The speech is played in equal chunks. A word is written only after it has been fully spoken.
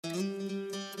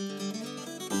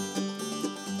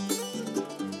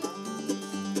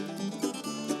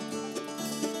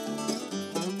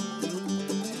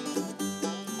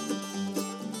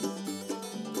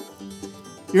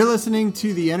You're listening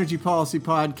to the Energy Policy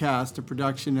Podcast, a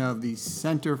production of the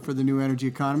Center for the New Energy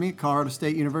Economy at Colorado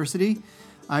State University.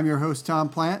 I'm your host, Tom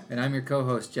Plant. And I'm your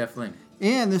co-host, Jeff Link.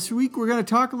 And this week we're going to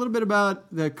talk a little bit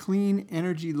about the Clean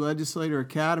Energy Legislator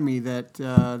Academy that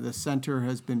the Center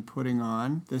has been putting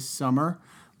on this summer.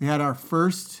 We had our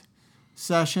first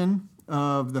session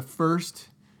of the first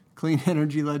Clean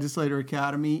Energy Legislator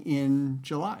Academy in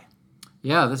July.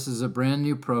 Yeah, this is a brand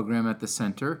new program at the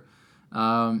Center.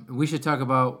 We should talk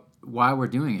about why we're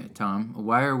doing it, Tom.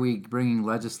 Why are we bringing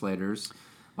legislators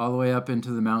all the way up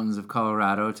into the mountains of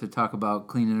Colorado to talk about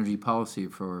clean energy policy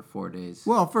for 4 days?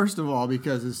 Well, first of all,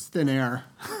 because it's thin air.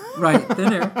 Right,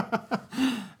 thin air.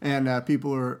 And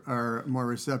people are more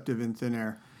receptive in thin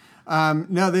air.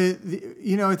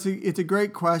 It's a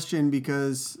great question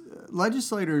because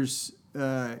legislators,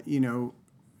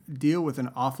 deal with an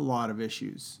awful lot of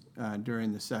issues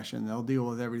during the session. They'll deal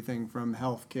with everything from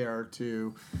healthcare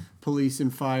to police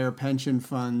and fire, pension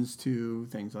funds to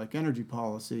things like energy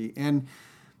policy. And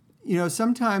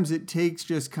sometimes it takes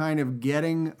just kind of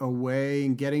getting away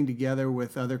and getting together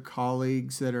with other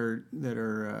colleagues that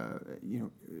are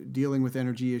dealing with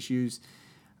energy issues,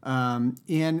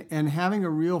 and having a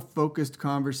real focused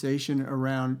conversation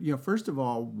around, first of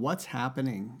all, what's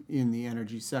happening in the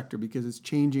energy sector because it's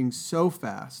changing so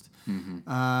fast,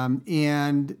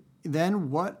 and then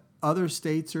what other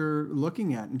states are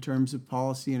looking at in terms of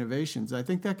policy innovations. I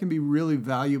think that can be really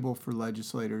valuable for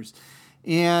legislators.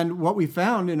 And what we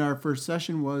found in our first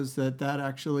session was that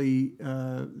actually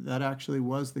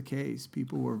was the case.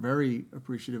 People were very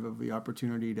appreciative of the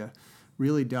opportunity to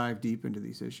really dive deep into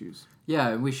these issues. Yeah,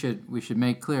 and we should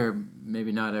make clear,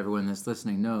 maybe not everyone that's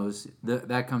listening knows,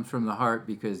 that comes from the heart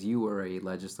because you were a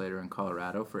legislator in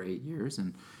Colorado for 8 years.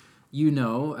 And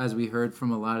as we heard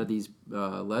from a lot of these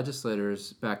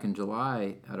legislators back in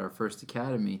July at our first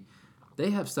academy, they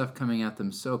have stuff coming at them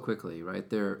so quickly, right?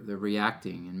 They're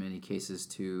reacting in many cases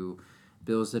to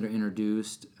bills that are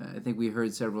introduced. I think we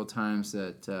heard several times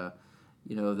that a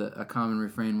common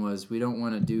refrain was, we don't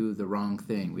want to do the wrong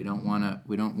thing. We don't want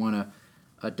to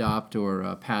adopt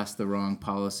or pass the wrong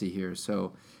policy here.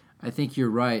 So I think you're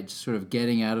right, just sort of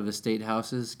getting out of the state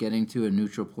houses, getting to a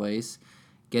neutral place,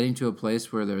 getting to a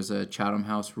place where there's a Chatham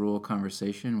House rule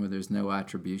conversation, where there's no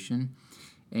attribution,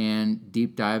 and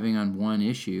deep diving on one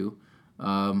issue,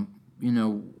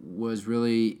 was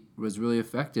really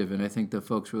effective, and I think the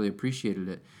folks really appreciated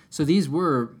it. So these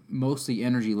were mostly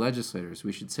energy legislators.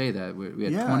 We should say that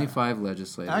we had 25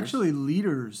 legislators. Actually,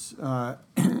 leaders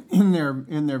in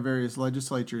their various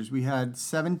legislatures. We had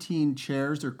 17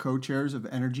 chairs or co-chairs of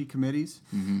energy committees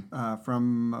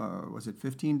from was it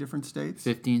 15 different states?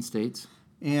 15 states.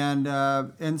 And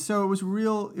so it was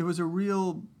a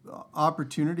real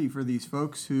opportunity for these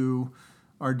folks who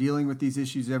are dealing with these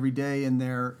issues every day in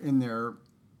their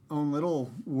own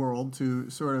little world to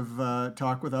sort of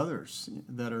talk with others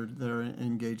that are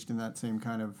engaged in that same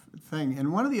kind of thing.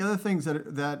 And one of the other things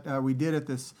that we did at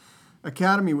this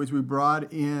academy was we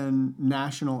brought in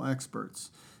national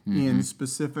experts in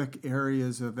specific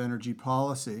areas of energy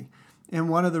policy. And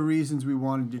one of the reasons we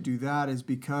wanted to do that is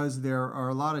because there are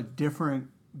a lot of different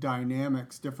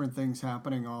dynamics, different things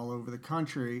happening all over the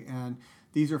country, and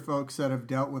these are folks that have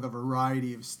dealt with a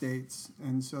variety of states,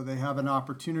 and so they have an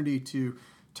opportunity to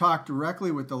talk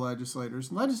directly with the legislators.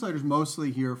 And legislators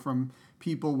mostly hear from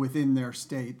people within their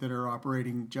state that are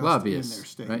operating just lobbyists, in their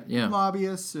state. Right? Yeah.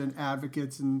 Lobbyists and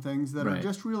advocates and things that are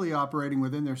just really operating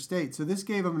within their state. So this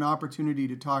gave them an opportunity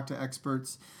to talk to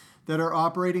experts that are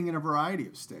operating in a variety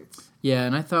of states. Yeah,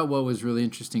 and I thought what was really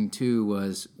interesting, too,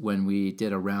 was when we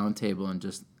did a roundtable and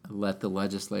just let the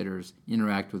legislators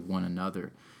interact with one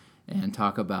another and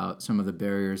talk about some of the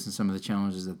barriers and some of the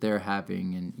challenges that they're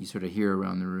having, and you sort of hear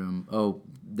around the room, oh,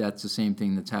 that's the same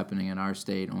thing that's happening in our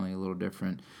state, only a little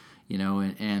different,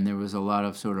 and there was a lot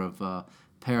of sort of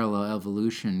parallel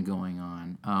evolution going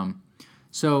on.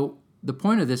 So the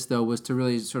point of this, though, was to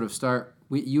really sort of start.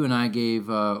 You and I gave,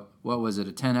 a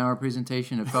 10-hour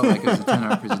presentation? It felt like it was a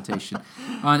 10-hour presentation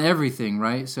on everything,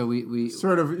 right? So we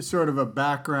sort of a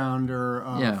backgrounder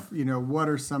of, what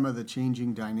are some of the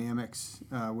changing dynamics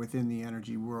within the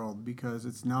energy world, because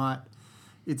it's not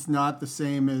the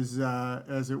same as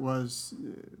it was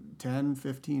 10,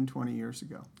 15, 20 years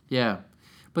ago. Yeah,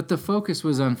 but the focus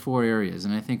was on 4 areas,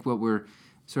 and I think what we're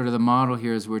sort of the model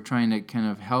here is we're trying to kind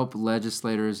of help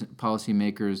legislators,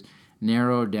 policymakers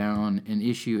narrow down an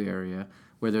issue area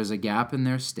where there's a gap in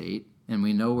their state, and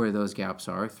we know where those gaps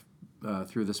are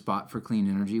through the Spot for Clean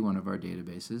Energy, one of our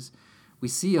databases. We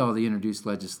see all the introduced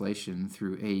legislation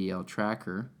through AEL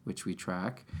Tracker, which we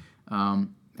track.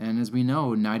 And as we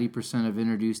know, 90% of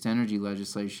introduced energy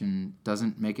legislation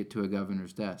doesn't make it to a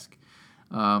governor's desk.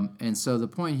 And so the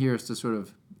point here is to sort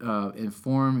of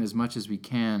inform as much as we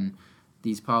can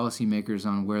these policymakers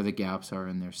on where the gaps are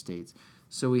in their states.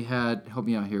 So we had, help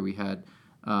me out here, we had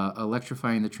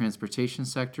electrifying the transportation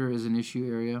sector as an issue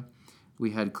area.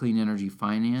 We had clean energy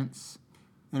finance.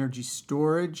 Energy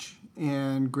storage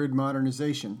and grid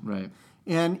modernization. Right.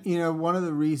 And, one of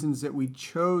the reasons that we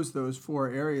chose those 4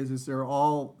 areas is they're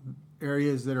all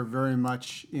areas that are very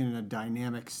much in a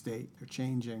dynamic state. They're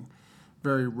changing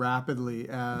very rapidly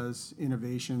as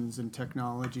innovations and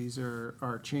technologies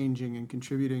are changing and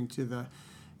contributing to the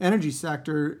energy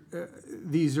sector.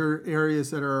 These are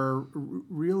areas that are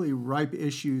really ripe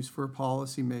issues for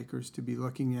policymakers to be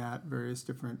looking at, various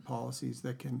different policies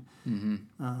that can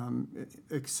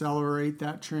accelerate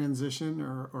that transition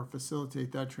or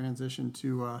facilitate that transition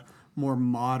to a more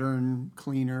modern,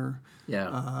 cleaner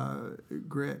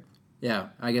grid. Yeah,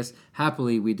 I guess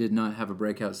happily we did not have a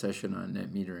breakout session on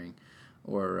net metering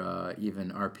or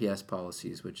even RPS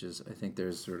policies, which is, I think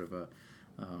there's sort of a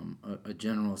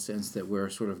general sense that we're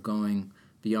sort of going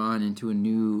beyond into a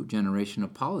new generation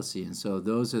of policy. And so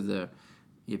those are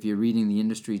if you're reading the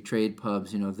industry trade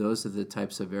pubs, those are the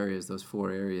types of areas, those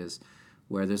 4 areas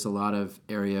where there's a lot of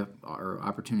area or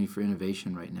opportunity for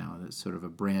innovation right now. That's sort of a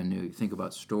brand new, you think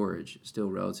about storage, still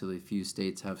relatively few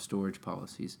states have storage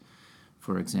policies,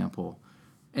 for example.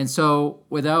 And so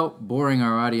without boring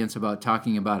our audience about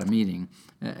talking about a meeting,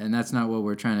 and that's not what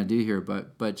we're trying to do here,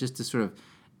 but just to sort of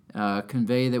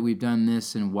convey that we've done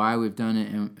this and why we've done it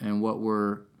and what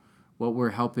we're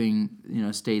helping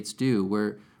states do.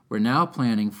 We're now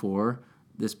planning for,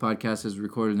 this podcast is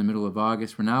recorded in the middle of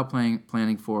August, we're now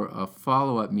planning for a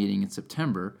follow-up meeting in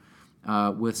September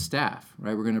with staff,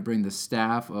 right? We're going to bring the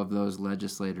staff of those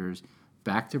legislators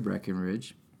back to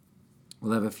Breckenridge.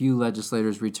 We'll have a few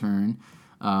legislators return.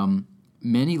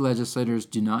 Many legislators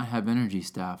do not have energy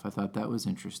staff. I thought that was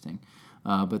interesting.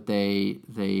 But they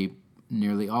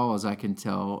nearly all, as I can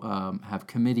tell, have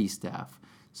committee staff.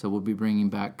 So we'll be bringing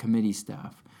back committee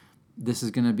staff. This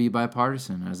is going to be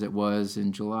bipartisan, as it was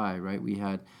in July, right? We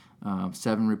had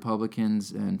 7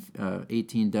 Republicans and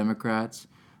 18 Democrats,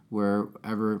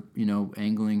 wherever,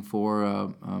 angling for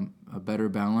a better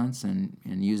balance and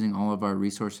using all of our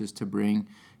resources to bring,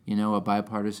 a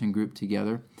bipartisan group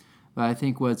together. But I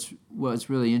think what's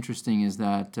really interesting is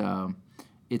that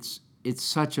it's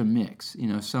such a mix.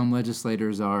 Some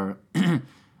legislators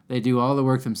they do all the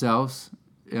work themselves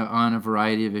on a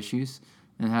variety of issues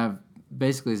and have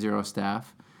basically 0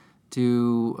 staff,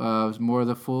 to more of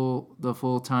the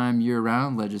full-time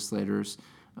year-round legislators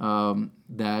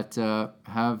that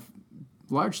have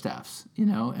large staffs,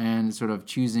 and sort of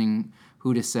choosing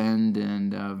who to send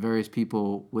and various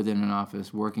people within an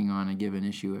office working on a given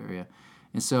issue area.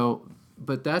 And so,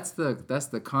 but that's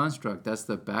the construct, that's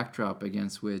the backdrop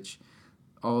against which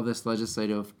all this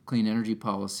legislative clean energy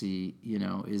policy,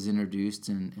 is introduced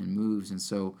and moves. And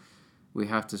so we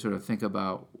have to sort of think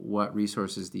about what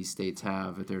resources these states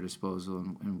have at their disposal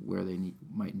and where they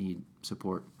might need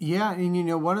support. Yeah,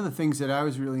 and one of the things that I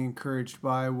was really encouraged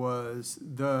by was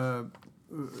the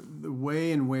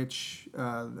way in which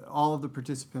all of the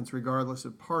participants, regardless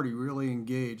of party, really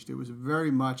engaged. It was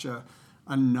very much a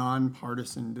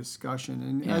nonpartisan discussion.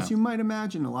 And as you might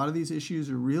imagine, a lot of these issues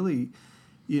are really,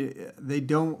 they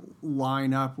don't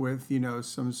line up with,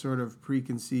 some sort of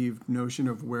preconceived notion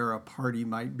of where a party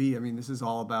might be. I mean, this is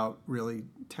all about really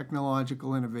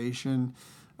technological innovation,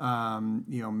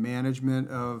 management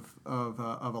of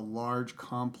a large,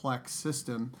 complex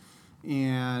system,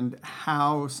 and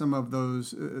how some of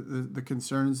those, the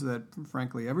concerns that,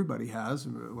 frankly, everybody has,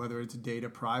 whether it's data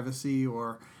privacy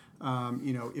or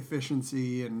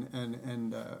efficiency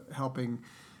and helping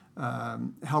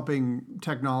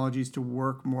technologies to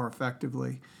work more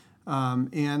effectively,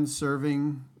 and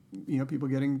serving people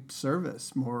getting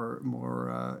service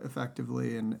more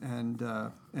effectively and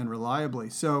reliably.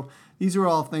 So these are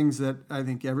all things that I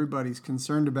think everybody's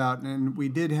concerned about. And we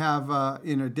did have,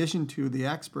 in addition to the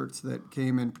experts that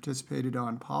came and participated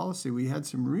on policy, we had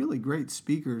some really great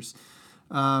speakers.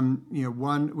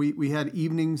 We had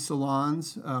evening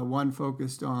salons. One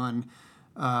focused on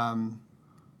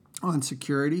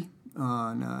security,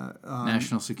 on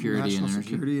national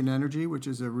security and energy, which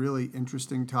is a really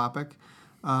interesting topic.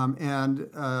 And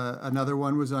another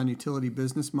one was on utility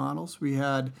business models. We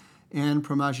had Anne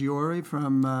Pramaggiore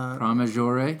from ComEd,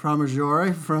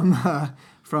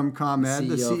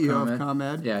 the CEO of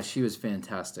ComEd. Yeah, she was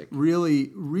fantastic.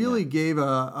 Really gave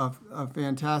a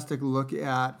fantastic look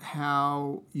at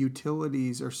how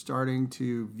utilities are starting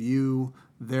to view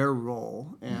their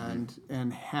role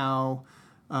and how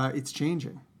it's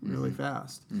changing really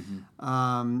fast.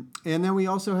 Mm-hmm. And then we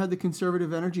also had the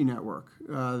Conservative Energy Network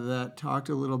that talked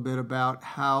a little bit about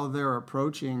how they're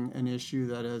approaching an issue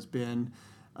that has been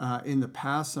in the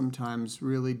past sometimes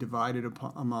really divided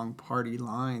among party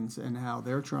lines, and how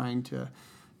they're trying to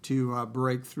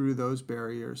break through those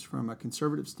barriers from a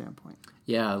conservative standpoint.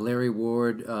 Yeah, Larry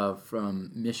Ward from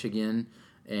Michigan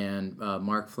and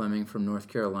Mark Fleming from North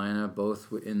Carolina,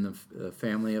 both in the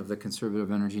family of the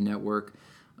Conservative Energy Network,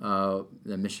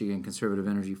 the Michigan Conservative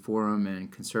Energy Forum,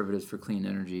 and Conservatives for Clean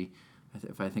Energy,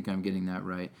 if I think I'm getting that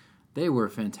right. They were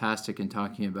fantastic in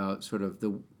talking about sort of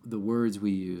the words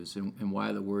we use and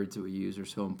why the words that we use are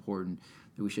so important,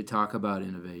 that we should talk about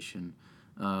innovation,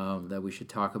 that we should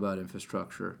talk about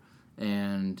infrastructure,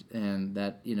 and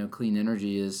that, you know, clean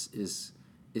energy is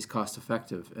cost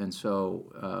effective, and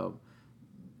so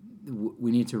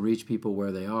we need to reach people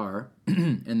where they are,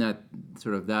 and that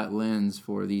sort of that lens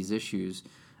for these issues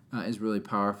is really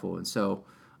powerful. And so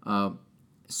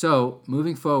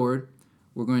moving forward,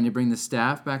 we're going to bring the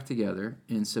staff back together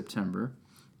in September.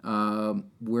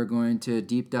 We're going to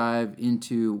deep dive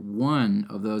into one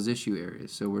of those issue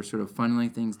areas. So we're sort of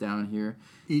funneling things down here.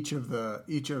 Each of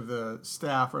the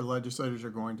staff or legislators are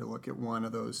going to look at one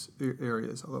of those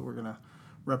areas, although we're going to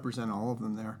represent all of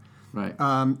them there. Right.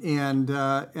 And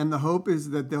the hope is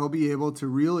that they'll be able to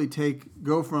really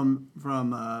go from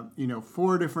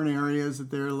 4 different areas that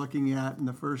they're looking at in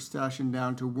the first session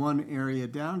down to one area,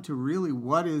 down to really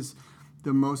what is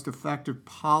the most effective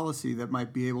policy that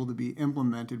might be able to be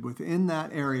implemented within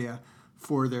that area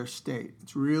for their state.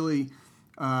 It's really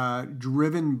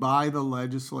driven by the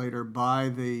legislator, by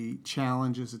the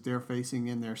challenges that they're facing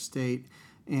in their state,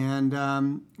 and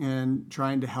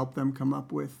trying to help them come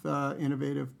up with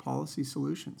innovative policy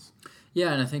solutions.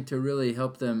 Yeah, and I think to really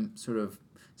help them sort of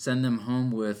send them home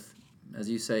with, as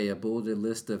you say, a bulleted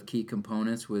list of key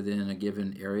components within a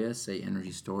given area, say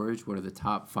energy storage. What are the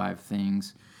top 5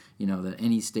 things, you know, that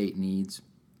any state needs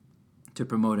to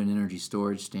promote an energy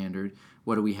storage standard?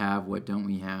 What do we have? What don't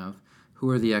we have? Who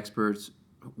are the experts?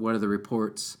 What are the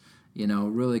reports? You know,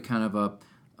 really kind of a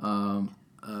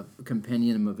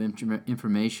compendium of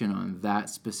information on that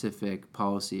specific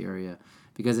policy area,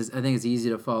 because I think it's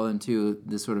easy to fall into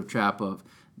this sort of trap of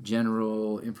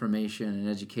general information and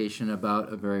education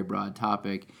about a very broad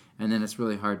topic, and then it's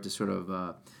really hard to sort of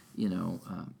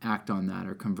act on that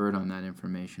or convert on that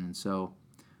information. And so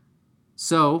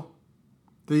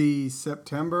the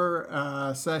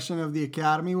September session of the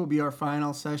Academy will be our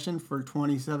final session for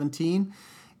 2017.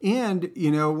 And,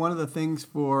 you know, one of the things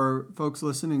for folks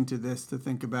listening to this to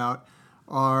think about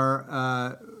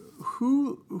are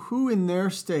who in their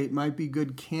state might be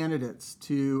good candidates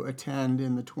to attend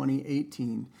in the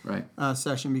 2018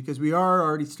 session, because we are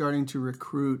already starting to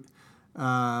recruit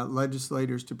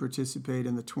legislators to participate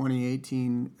in the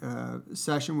 2018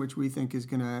 session, which we think is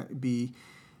going to be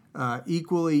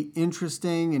equally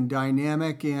interesting and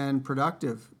dynamic and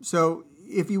productive. So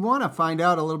if you want to find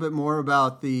out a little bit more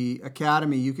about the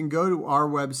Academy, you can go to our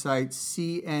website,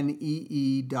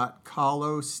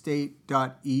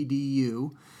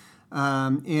 cnee.colostate.edu.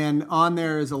 And on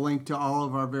there is a link to all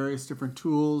of our various different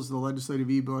tools, the legislative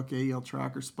ebook, AEL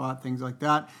Tracker Spot, things like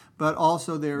that. But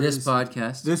also this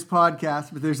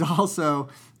podcast, but there's also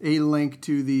a link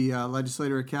to the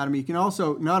Legislator Academy. You can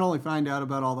also not only find out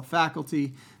about all the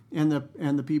faculty and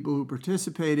the people who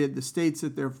participated, the states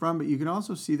that they're from, but you can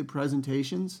also see the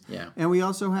presentations. Yeah. And we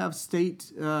also have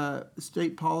state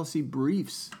policy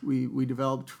briefs we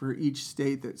developed for each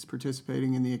state that's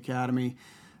participating in the Academy.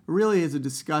 Really is a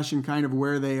discussion kind of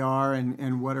where they are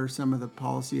and what are some of the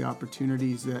policy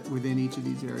opportunities that within each of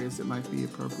these areas that might be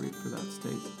appropriate for that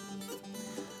state.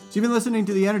 So you've been listening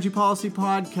to the Energy Policy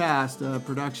Podcast, a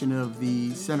production of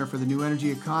the Center for the New Energy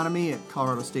Economy at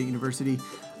Colorado State University.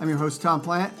 I'm your host, Tom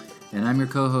Plant. And I'm your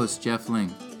co-host, Jeff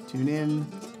Ling. Tune in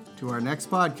to our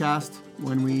next podcast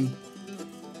when we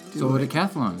do Solar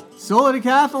Decathlon. Solar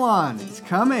Decathlon. It's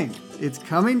coming. It's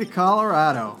coming to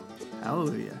Colorado.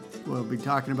 Hallelujah. We'll be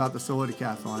talking about the Solar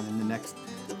Decathlon in the next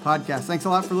podcast. Thanks a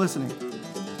lot for listening.